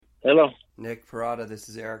Hello. Nick Parada, this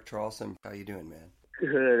is Eric Charlson. How you doing, man?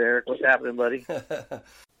 Good, Eric. What's happening, buddy?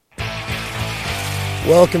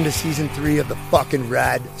 Welcome to Season 3 of the fucking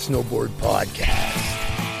Rad Snowboard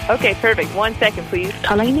Podcast. Okay, perfect. 1 second, please.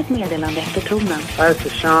 Tala in ett meddelande efter tonen. Hi, this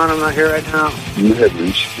is Sean. I'm not here right now. You have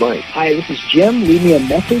reached Mike. Hi, this is Jim. Leave me a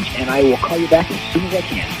message, and I will call you back as soon as I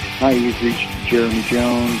can. Hi, you've reached Jeremy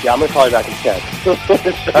Jones. Yeah, I'm going to call you back in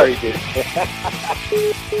text. Sorry, dude.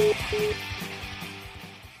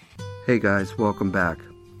 Hey guys, welcome back.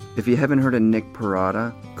 If you haven't heard of Nick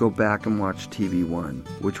Parada, go back and watch TV1,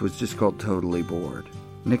 which was just called Totally Bored.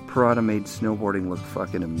 Nick Parada made snowboarding look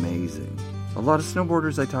fucking amazing. A lot of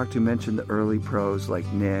snowboarders I talked to mentioned the early pros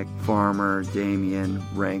like Nick, Farmer, Damien,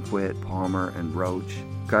 Rankwit, Palmer, and Roach.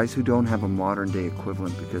 Guys who don't have a modern day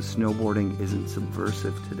equivalent because snowboarding isn't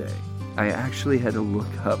subversive today. I actually had to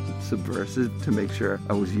look up subversive to make sure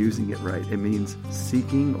I was using it right. It means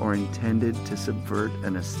seeking or intended to subvert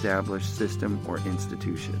an established system or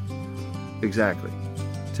institution. Exactly.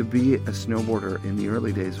 To be a snowboarder in the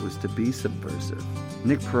early days was to be subversive.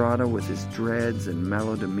 Nick Parada, with his dreads and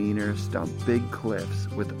mellow demeanor, stomped big cliffs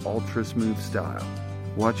with ultra-smooth style.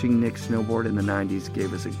 Watching Nick snowboard in the 90s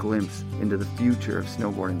gave us a glimpse into the future of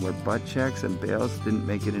snowboarding where butt checks and bails didn't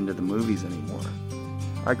make it into the movies anymore.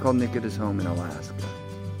 I call Nick at his home in Alaska.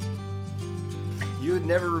 You would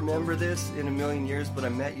never remember this in a million years, but I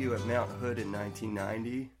met you at Mount Hood in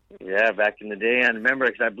 1990. Yeah, back in the day. I remember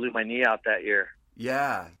because I blew my knee out that year.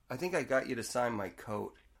 Yeah, I think I got you to sign my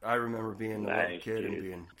coat. I remember being a little kid dude. and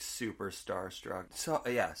being super starstruck.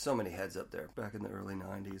 So many heads up there back in the early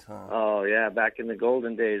 90s, huh? Oh, yeah, back in the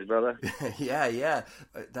golden days, brother. Yeah.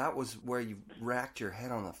 That was where you racked your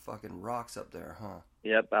head on the fucking rocks up there, huh?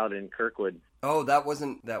 Yep, out in Kirkwood. Oh, that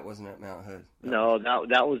wasn't at Mount Hood. No,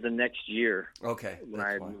 that was the next year. Okay. When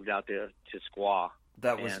I moved out there to Squaw.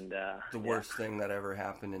 That was the worst thing that ever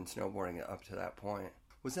happened in snowboarding up to that point.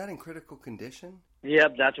 Was that in critical condition?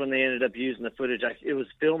 Yep, that's when they ended up using the footage. It was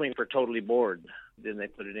filming for Totally Bored. Then they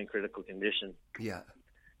put it in critical condition. Yeah.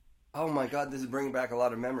 Oh my God, this is bringing back a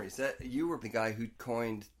lot of memories. You were the guy who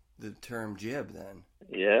coined the term jib then.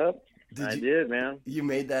 Yep, I did, man. You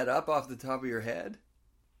made that up off the top of your head?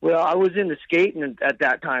 Well, I was into skating at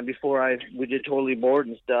that time before we did Totally Bored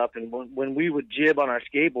and stuff. And when we would jib on our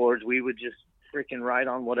skateboards, we would just freaking ride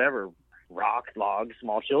on whatever, rocks, logs,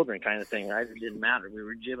 small children kind of thing, right? It didn't matter. We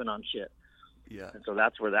were jibbing on shit. Yeah. And so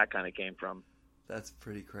that's where that kind of came from. That's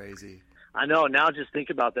pretty crazy. I know. Now just think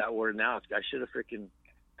about that word now. I should have freaking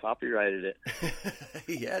copyrighted it.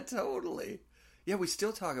 Yeah, totally. Yeah, we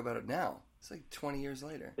still talk about it now. It's like 20 years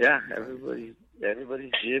later. Yeah, everybody's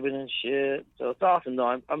jibbing and shit. So it's awesome, though.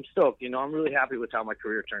 I'm stoked. I'm really happy with how my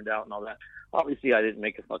career turned out and all that. Obviously, I didn't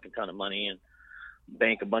make a fucking ton of money and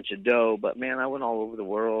bank a bunch of dough, but man, I went all over the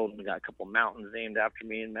world and got a couple mountains named after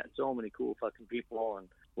me and met so many cool fucking people and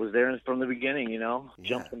was there from the beginning,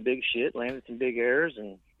 jumped some big shit, landed some big airs,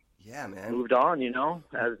 and yeah, man, moved on,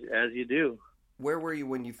 as you do. Where were you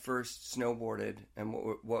when you first snowboarded, and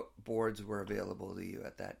what boards were available to you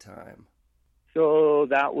at that time? So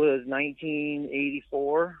that was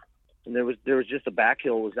 1984, and there was just a back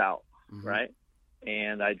hill was out, mm-hmm. right?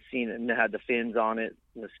 And I'd seen it and it had the fins on it,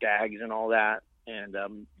 and the skags and all that, and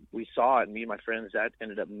we saw it. And me and my friends that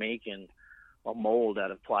ended up making a mold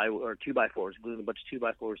out of plywood or 2x4s, glued a bunch of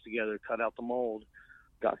 2x4s together, cut out the mold,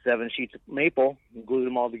 got 7 sheets of maple, and glued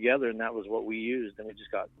them all together, and that was what we used. And we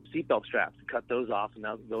just got seatbelt straps and cut those off, and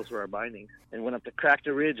those were our bindings. And went up to Cracked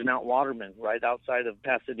Ridge and Mount Waterman, right outside of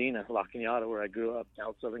Pasadena, La Cañada, where I grew up,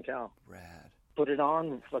 out Southern Cal. Rad. Put it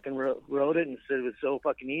on, fucking rode it, and said it was so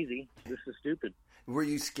fucking easy. This is stupid. Were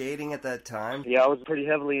you skating at that time? Yeah, I was pretty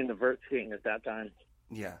heavily into vert skating at that time.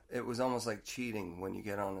 Yeah, it was almost like cheating when you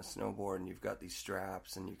get on a snowboard and you've got these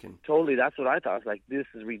straps and you can... Totally, that's what I thought. I was like, this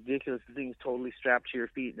is ridiculous. The thing's totally strapped to your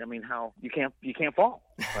feet. I mean, how... You can't fall,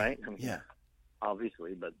 right? I mean, yeah.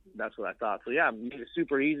 Obviously, but that's what I thought. So, yeah, made it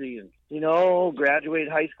super easy. And,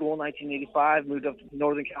 graduated high school in 1985, moved up to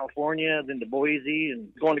Northern California, then to Boise,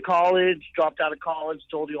 and going to college, dropped out of college,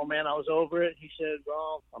 told the old man I was over it. He said,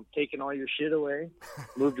 well, I'm taking all your shit away.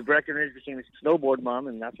 Moved to Breckenridge, became a snowboard mom,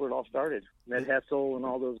 and that's where it all started. Met Hessel and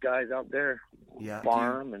all those guys out there. Yeah.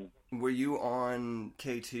 Farm. And were you on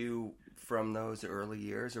K2 from those early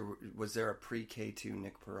years, or was there a pre-K2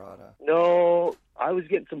 Nick Parada? No, I was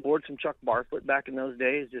getting some boards from Chuck Barfoot back in those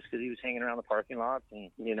days just because he was hanging around the parking lots. And,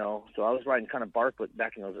 so I was riding kind of Barfoot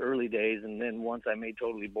back in those early days. And then once I made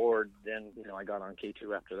Totally Bored, then, I got on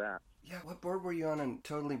K2 after that. Yeah, what board were you on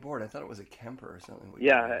Totally Bored? I thought it was a Kemper or something.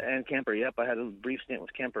 Yeah, and Kemper. Yep, I had a brief stint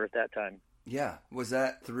with Kemper at that time. Yeah. Was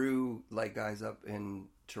that through, guys up in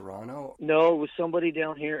Toronto? No, it was somebody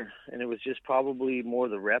down here, and it was just probably more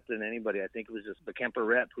the rep than anybody. I think it was just the Kemper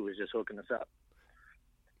rep who was just hooking us up.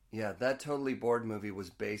 Yeah, that Totally Bored movie was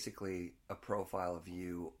basically a profile of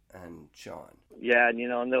you and Sean. Yeah, and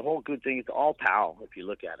and the whole good thing, it's all POW if you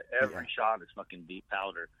look at it. Every shot is fucking deep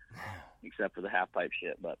powder, except for the half pipe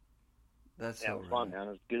shit. But that's it was fun, man.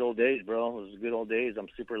 It was good old days, bro. It was good old days. I'm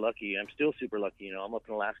super lucky. I'm still super lucky. I'm up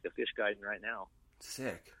in Alaska fish guiding right now.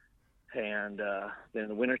 Sick. And then in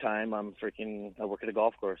the wintertime, I work at a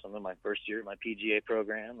golf course. I'm in my first year of my PGA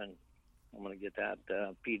program, and I'm going to get that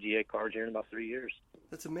PGA card here in about 3 years.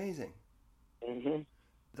 That's amazing. Mm-hmm.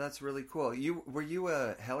 That's really cool. Were you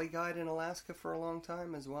a heli guide in Alaska for a long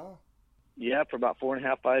time as well? Yeah, for about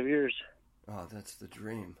 4.5, 5 years. Oh, that's the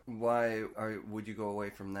dream. Why would you go away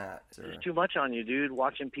from that? It's too much on you, dude.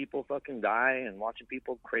 Watching people fucking die and watching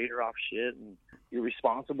people crater off shit, and you're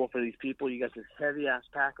responsible for these people. You got this heavy-ass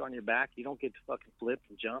pack on your back. You don't get to fucking flip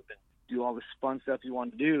and jump and do all this fun stuff you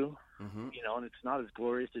want to do, and it's not as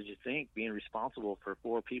glorious as you think, being responsible for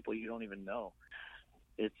 4 people you don't even know.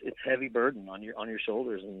 It's heavy burden on your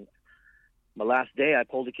shoulders. And my last day, I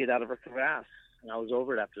pulled a kid out of a crevasse, and I was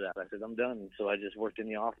over it after that. I said, I'm done. So I just worked in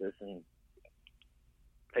the office and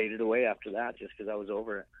faded away after that just because I was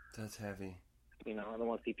over it. That's heavy. I don't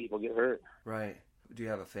want to see people get hurt. Right. Do you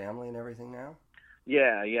have a family and everything now?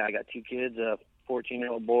 Yeah. I got 2 kids, a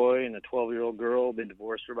 14-year-old boy and a 12-year-old girl. Been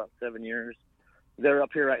divorced for about 7 years. They're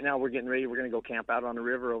up here right now. We're getting ready. We're going to go camp out on the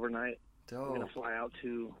river overnight. Dope. We're going to fly out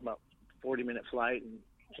to about 40-minute flight and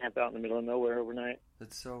camp out in the middle of nowhere overnight.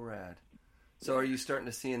 That's so rad. So are you starting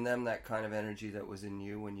to see in them that kind of energy that was in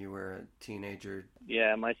you when you were a teenager?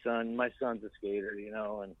 Yeah, my son's a skater,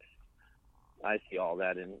 and I see all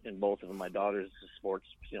that in both of them. My daughter's a sports,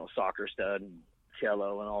 soccer stud, and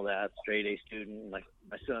cello and all that, straight A student. My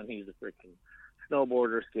son, he's a freaking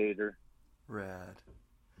snowboarder, skater. Rad.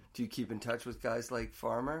 Do you keep in touch with guys like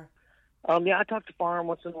Farmer? Yeah, I talk to Farm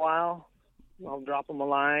once in a while. I'll drop him a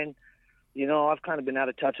line. I've kind of been out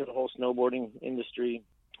of touch with the whole snowboarding industry,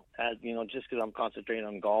 just because I'm concentrating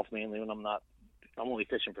on golf mainly. When I'm only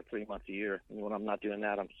fishing for 3 months a year. And when I'm not doing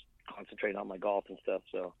that, I'm concentrating on my golf and stuff.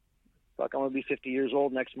 So, I'm going to be 50 years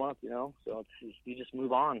old next month, So you just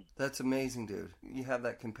move on. That's amazing, dude. You have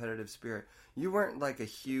that competitive spirit. You weren't like a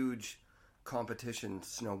huge competition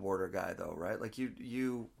snowboarder guy, though, right? Like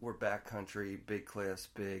you were backcountry, big cliffs,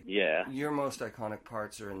 big. Yeah. Your most iconic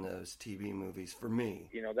parts are in those TV movies for me.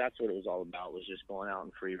 That's what it was all about, was just going out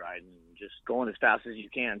and free riding and just going as fast as you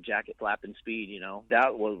can, jacket flapping speed,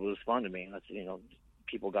 That was fun to me. That's,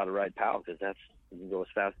 people got to ride POW because you can go as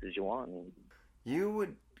fast as you want. And you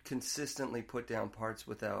would consistently put down parts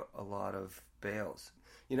without a lot of bails.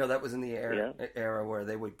 That was in the era where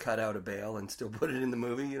they would cut out a bail and still put it in the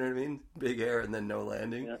movie, you know what I mean? Big air and then no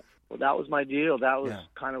landing. Yeah. Well, that was my deal. That was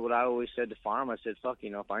kind of what I always said to Farm. I said, fuck,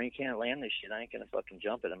 if I can't land this shit, I ain't going to fucking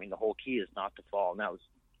jump it. I mean, the whole key is not to fall. And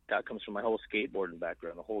that comes from my whole skateboarding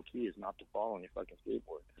background. The whole key is not to fall on your fucking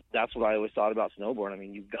skateboard. That's what I always thought about snowboarding. I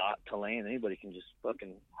mean, you got to land. Anybody can just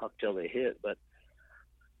fucking huck till they hit. But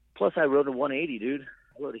plus I rode a 180, dude.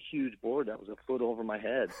 I rode a huge board that was a foot over my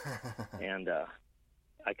head. And,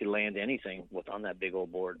 I could land anything on that big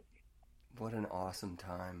old board. What an awesome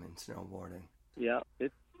time in snowboarding. Yeah,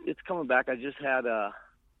 it's coming back. I just had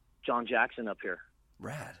John Jackson up here.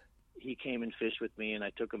 Rad. He came and fished with me, and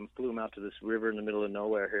I flew him out to this river in the middle of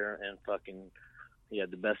nowhere here, and he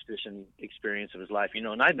had the best fishing experience of his life.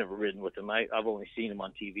 And I've never ridden with him. I've only seen him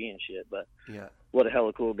on TV and shit, but what a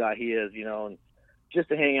hella cool guy he is, and just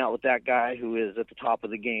to hang out with that guy who is at the top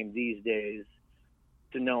of the game these days,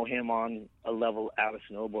 to know him on a level out of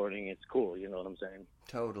snowboarding, it's cool, you know what I'm saying?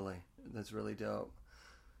 Totally. That's really dope.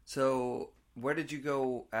 So, where did you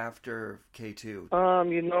go after K2?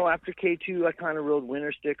 After K2, I kind of rode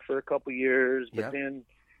winter stick for a couple years, but then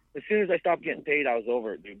as soon as I stopped getting paid, I was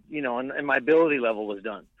over it, dude. And my ability level was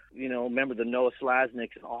done. Remember the Noah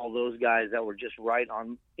Slasniks and all those guys that were just right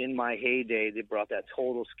on in my heyday. They brought that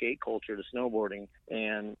total skate culture to snowboarding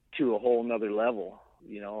and to a whole nother level,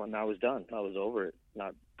 and I was done. I was over it.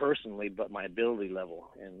 Not personally, but my ability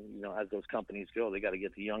level. And, as those companies go, they got to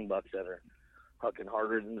get the young bucks that are hucking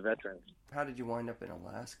harder than the veterans. How did you wind up in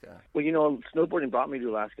Alaska? Well, snowboarding brought me to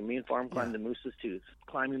Alaska. Me and Farm climbed the Moose's Tooth.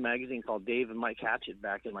 Climbing magazine called Dave and Mike Hatchett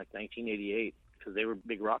back in 1988 because they were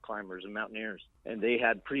big rock climbers and mountaineers. And they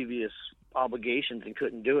had previous obligations and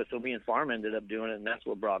couldn't do it. So me and Farm ended up doing it, and that's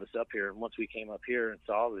what brought us up here. And once we came up here and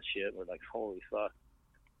saw this shit, we're like, holy fuck.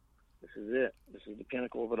 This is it. This is the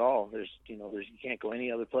pinnacle of it all. You can't go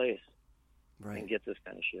any other place and get this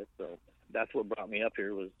kind of shit. So that's what brought me up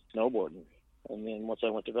here was snowboarding. And then once I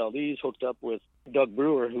went to Valdez, hooked up with Doug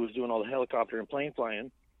Brewer, who was doing all the helicopter and plane flying.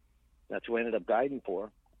 That's who I ended up guiding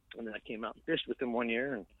for. And then I came out and fished with him one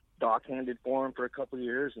year and dock handed for him for a couple of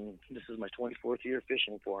years, and this is my 24th year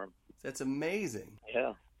fishing for him. That's amazing.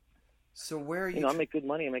 Yeah. So where are you? You know, I make good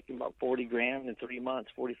money. I'm making about $40,000 in 3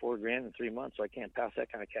 months, $44,000 in 3 months, so I can't pass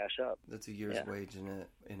that kind of cash up. That's a year's wage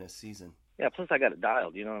in a season. Yeah, plus I got it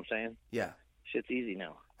dialed, you know what I'm saying? Yeah. Shit's easy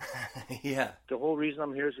now. Yeah. The whole reason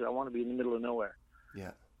I'm here is because I want to be in the middle of nowhere.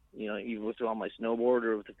 Yeah. You know, either with on my snowboard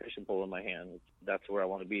or with a fishing pole in my hand. That's where I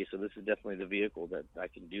want to be. So this is definitely the vehicle that I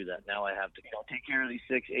can do that. Now I have to take care of these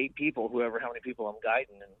 6, 8 people, how many people I'm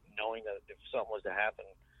guiding, and knowing that if something was to happen,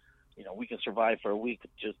 you know, we can survive for a week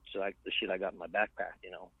with just like the shit I got in my backpack,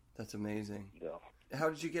 you know. That's amazing. So, how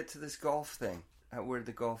did you get to this golf thing? Where did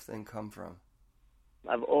the golf thing come from?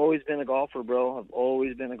 I've always been a golfer, bro. I've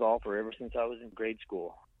always been a golfer ever since I was in grade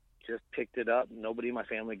school. Just picked it up. Nobody in my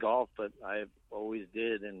family golfed, but I always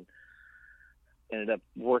did, and ended up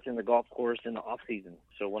working the golf course in the off season.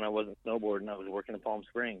 So when I wasn't snowboarding, I was working in Palm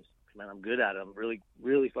Springs. Man, I'm good at it. I'm really,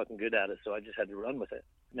 really fucking good at it. So I just had to run with it.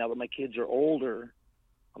 Now that my kids are older,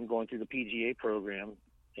 I'm going through the PGA program,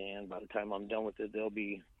 and by the time I'm done with it, they'll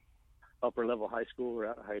be upper level high school or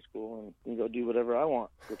out of high school, and can go do whatever I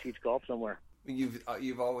want. Go teach golf somewhere.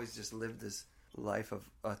 You've always just lived this life of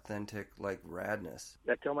authentic, like, radness.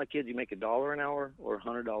 I tell my kids, you make $1 an hour or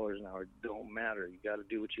 $100 an hour, don't matter. You got to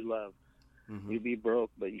do what you love. Mm-hmm. You'd be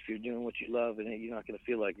broke, but if you're doing what you love, and you're not going to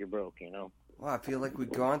feel like you're broke, you know. Well, I feel like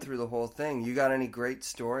we've gone through the whole thing. You got any great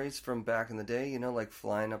stories from back in the day, you know, like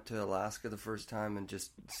flying up to Alaska the first time and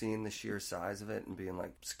just seeing the sheer size of it and being,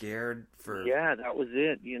 like, scared for... Yeah, that was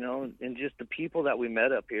it, you know, and just the people that we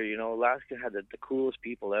met up here, you know, Alaska had the coolest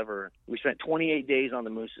people ever. We spent 28 days on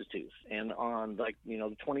the Moose's Tooth, and on, like, you know,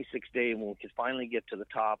 the 26th day, when we could finally get to the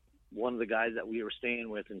top, one of the guys that we were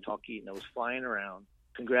staying with in Talkeetna was flying around.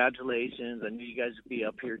 Congratulations, I knew you guys would be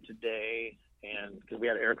up here today. And because we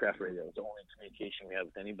had an aircraft radio, it was the only communication we had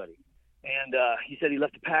with anybody. And he said he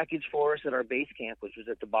left a package for us at our base camp, which was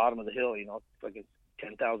at the bottom of the hill, you know, like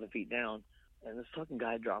 10,000 feet down. And this fucking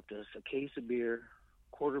guy dropped us a case of beer,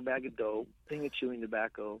 quarter bag of dope, thing of chewing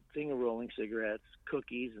tobacco, thing of rolling cigarettes,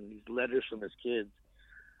 cookies, and these letters from his kids.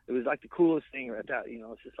 It was like the coolest thing right there. You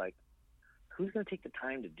know, it's just like, who's going to take the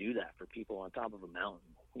time to do that for people on top of a mountain?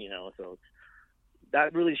 You know, so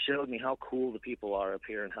that really showed me how cool the people are up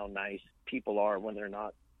here and how nice people are when they're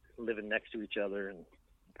not living next to each other and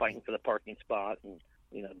fighting for the parking spot and,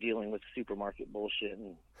 you know, dealing with supermarket bullshit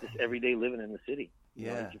and just everyday living in the city. Yeah.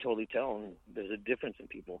 You know, you can totally tell, and there's a difference in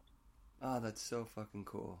people. Oh, that's so fucking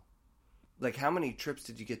cool. Like, how many trips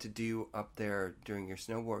did you get to do up there during your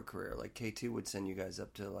snowboard career? Like, K2 would send you guys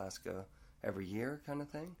up to Alaska every year kind of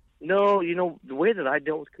thing? No, you know, the way that I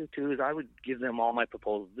dealt with K2 is I would give them all my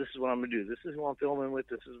proposals. This is what I'm going to do. This is who I'm filming with.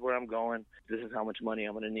 This is where I'm going. This is how much money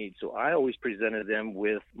I'm going to need. So I always presented them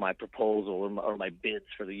with my proposal or my bids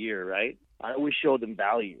for the year, right? I always showed them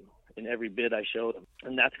value in every bid I showed them.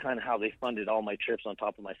 And that's kind of how they funded all my trips on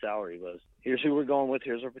top of my salary was, here's who we're going with,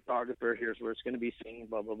 here's our photographer, here's where it's going to be seen,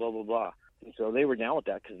 blah, blah, blah, blah, blah. And so they were down with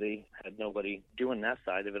that because they had nobody doing that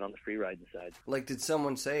side of it on the free riding side. Like, did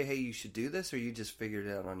someone say, hey, you should do this, or you just figured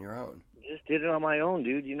it out on your own? Just did it on my own,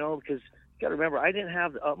 dude, you know, because you got to remember, I didn't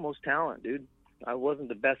have the utmost talent, dude. I wasn't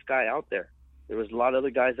the best guy out there. There was a lot of other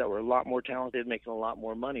guys that were a lot more talented, making a lot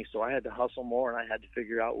more money. So I had to hustle more, and I had to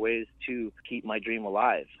figure out ways to keep my dream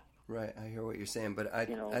alive. Right, I hear what you're saying, but I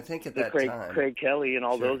think at that time... Craig Kelly and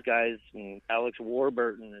all Sure. those guys, and Alex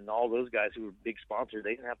Warburton and all those guys who were big sponsors,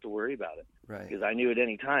 they didn't have to worry about it. Right. Because I knew at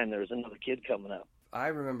any time there was another kid coming up. I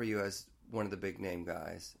remember you as one of the big name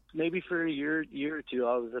guys. Maybe for a year or two,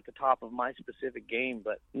 I was at the top of my specific game,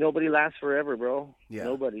 but nobody lasts forever, bro. Yeah.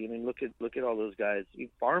 Nobody. I mean, look at all those guys.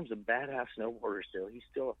 Farm's a badass snowboarder still. He's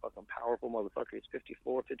still a fucking powerful motherfucker. He's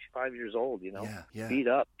 54, 55 years old, you know? Yeah. Beat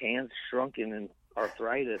up, hands shrunken, and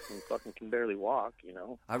arthritis, and fucking can barely walk, you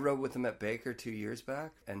know? I rode with him at Baker 2 years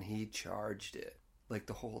back, and he charged it, like,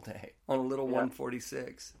 the whole day, on a little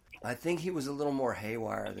 146. I think he was a little more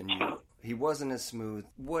haywire than you. He wasn't as smooth.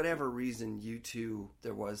 Whatever reason, you two,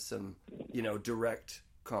 there was some, you know, direct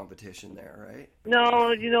competition there, right?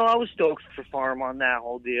 No, you know, I was stoked for Farm on that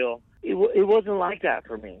whole deal. It wasn't like that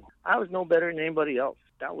for me. I was no better than anybody else.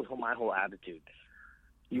 That was my whole attitude.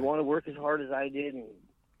 You want to work as hard as I did and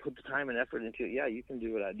put the time and effort into it, yeah, you can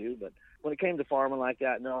do what I do. But when it came to farming like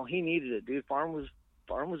that, no, he needed it, dude. Farm was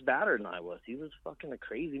better than I was. He was fucking a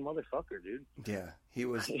crazy motherfucker, dude. Yeah, he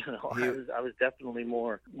was. You know, I was definitely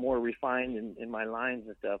more refined in my lines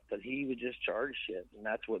and stuff, but he would just charge shit, and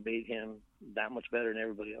that's what made him that much better than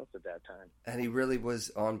everybody else at that time. And he really was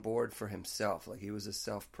on board for himself. Like, he was a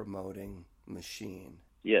self-promoting machine.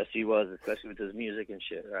 Yes, he was, especially with his music and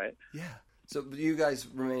shit, right? Yeah. So you guys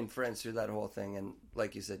remained friends through that whole thing, and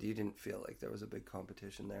like you said, you didn't feel like there was a big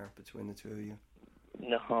competition there between the two of you?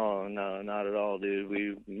 No, not at all, dude.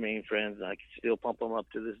 We remain friends, and I can still pump him up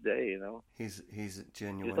to this day, you know. He's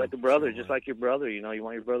genuine. Just like a brother, just like your brother, you know. You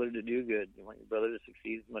want your brother to do good. You want your brother to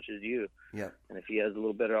succeed as much as you. Yeah. And if he has a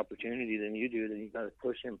little better opportunity than you do, then you got to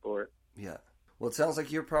push him for it. Yeah. Well, it sounds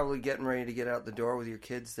like you're probably getting ready to get out the door with your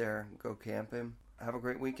kids there, go camping. Have a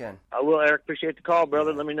great weekend. I will, Eric. Appreciate the call,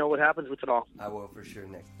 brother. Let me know what happens with it all. I will for sure,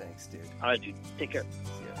 Nick. Thanks, dude. All right, dude. Take care.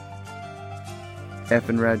 Yeah.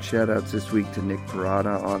 Effin' Rad shout-outs this week to Nick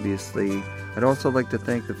Parada, obviously. I'd also like to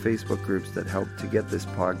thank the Facebook groups that helped to get this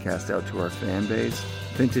podcast out to our fan base.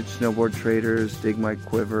 Vintage Snowboard Traders, Dig My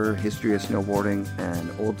Quiver, History of Snowboarding,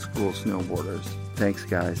 and Old School Snowboarders. Thanks,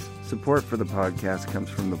 guys. Support for the podcast comes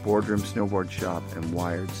from the Boardroom Snowboard Shop and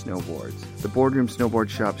Wired Snowboards. The Boardroom Snowboard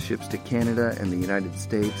Shop ships to Canada and the United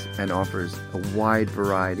States and offers a wide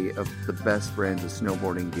variety of the best brands of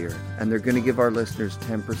snowboarding gear. And they're going to give our listeners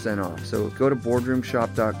 10% off. So go to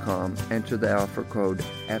boardroomshop.com, enter the offer code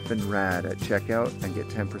EFFINRAD at checkout, and get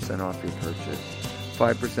 10% off your purchase.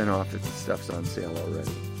 5% off if the stuff's on sale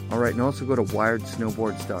already. Alright, and also go to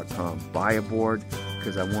wiredsnowboards.com. Buy a board,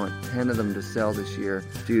 because I want 10 of them to sell this year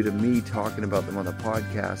due to me talking about them on the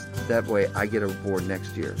podcast. That way I get a board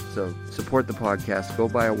next year. So support the podcast. Go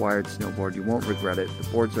buy a Wired Snowboard. You won't regret it. The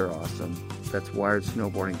boards are awesome. That's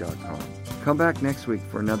wiredsnowboarding.com. Come back next week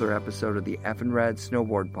for another episode of the Effin' Rad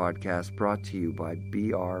Snowboard Podcast brought to you by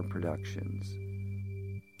BR Productions.